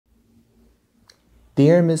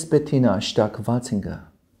Dear Ms. Bettina Stark-Watzinger,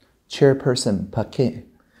 Chairperson Paquet,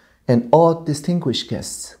 and all distinguished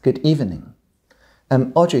guests, good evening.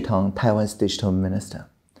 I'm Audrey Tang, Taiwan's Digital Minister.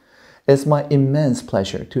 It's my immense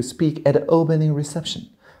pleasure to speak at the opening reception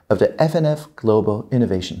of the FNF Global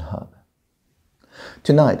Innovation Hub.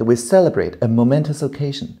 Tonight, we celebrate a momentous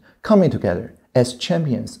occasion coming together as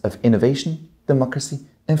champions of innovation, democracy,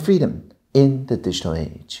 and freedom in the digital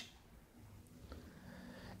age.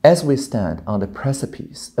 As we stand on the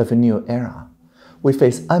precipice of a new era, we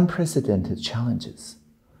face unprecedented challenges.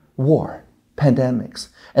 War, pandemics,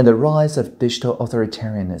 and the rise of digital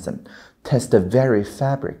authoritarianism test the very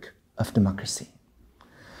fabric of democracy.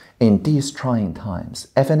 In these trying times,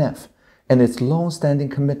 FNF and its long-standing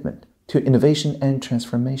commitment to innovation and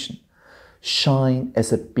transformation shine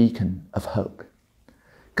as a beacon of hope,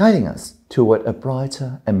 guiding us toward a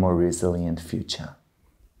brighter and more resilient future.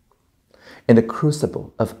 In the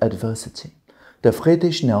crucible of adversity, the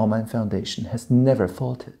Friedrich Naumann Foundation has never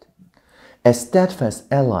faltered. As steadfast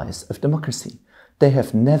allies of democracy, they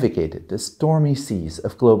have navigated the stormy seas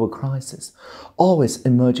of global crisis, always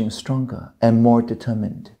emerging stronger and more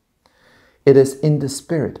determined. It is in the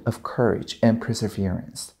spirit of courage and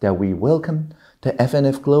perseverance that we welcome the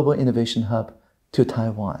FNF Global Innovation Hub to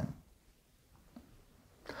Taiwan.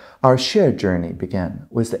 Our shared journey began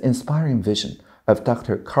with the inspiring vision of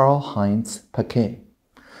Dr. Karl-Heinz Paquet,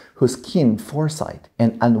 whose keen foresight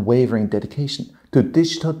and unwavering dedication to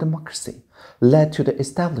digital democracy led to the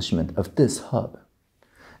establishment of this hub.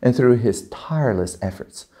 And through his tireless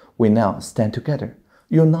efforts, we now stand together,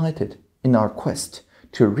 united in our quest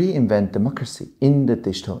to reinvent democracy in the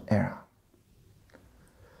digital era.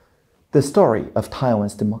 The story of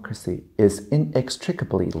Taiwan's democracy is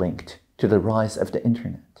inextricably linked to the rise of the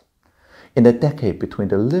Internet. In the decade between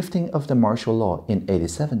the lifting of the martial law in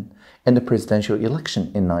 1987 and the presidential election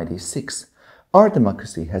in 1996, our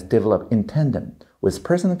democracy has developed in tandem with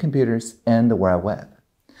personal computers and the World Web.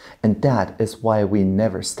 And that is why we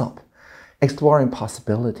never stop, exploring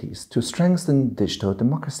possibilities to strengthen digital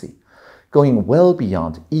democracy, going well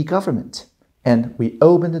beyond e-government, and we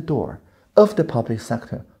open the door of the public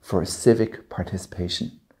sector for civic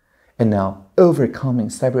participation, and now overcoming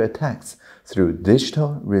cyber attacks through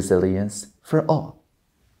digital resilience for all.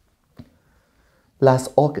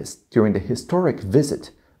 Last August, during the historic visit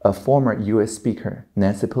of former U.S. Speaker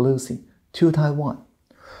Nancy Pelosi to Taiwan,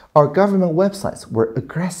 our government websites were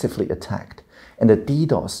aggressively attacked and the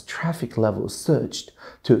DDoS traffic levels surged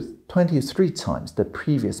to 23 times the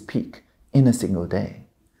previous peak in a single day.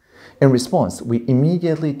 In response, we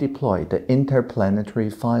immediately deployed the Interplanetary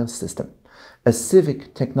File System, a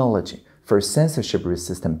civic technology for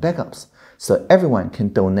censorship-resistant backups, so everyone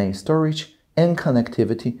can donate storage and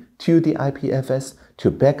connectivity to the IPFS to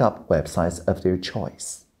back up websites of their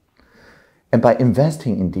choice. And by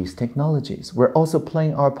investing in these technologies, we're also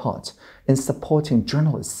playing our part in supporting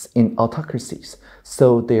journalists in autocracies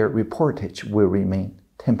so their reportage will remain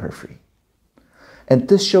tamper-free. And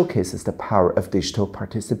this showcases the power of digital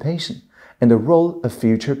participation and the role of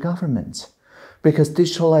future governments. Because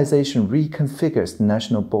digitalization reconfigures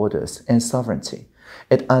national borders and sovereignty,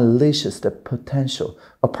 it unleashes the potential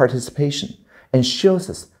of participation and shows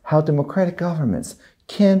us how democratic governments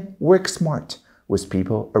can work smart with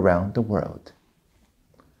people around the world.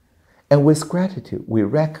 And with gratitude, we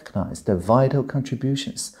recognize the vital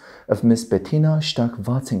contributions of Ms. Bettina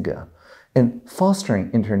Stark-Watzinger in fostering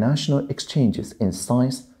international exchanges in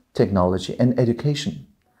science, technology, and education.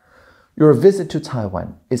 Your visit to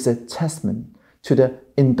Taiwan is a testament to the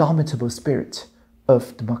indomitable spirit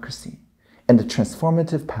of democracy and the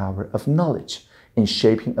transformative power of knowledge in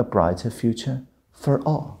shaping a brighter future for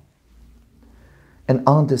all. And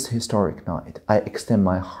on this historic night, I extend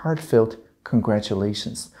my heartfelt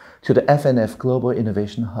congratulations to the FNF Global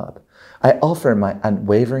Innovation Hub. I offer my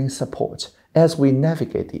unwavering support as we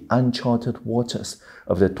navigate the uncharted waters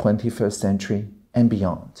of the 21st century and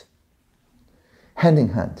beyond. Hand in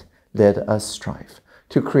hand, let us strive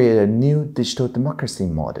to create a new digital democracy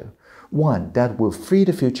model, one that will free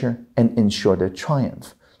the future and ensure the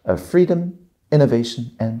triumph of freedom,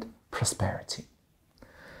 innovation, and prosperity.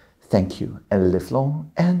 Thank you, and live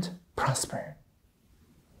long and prosper.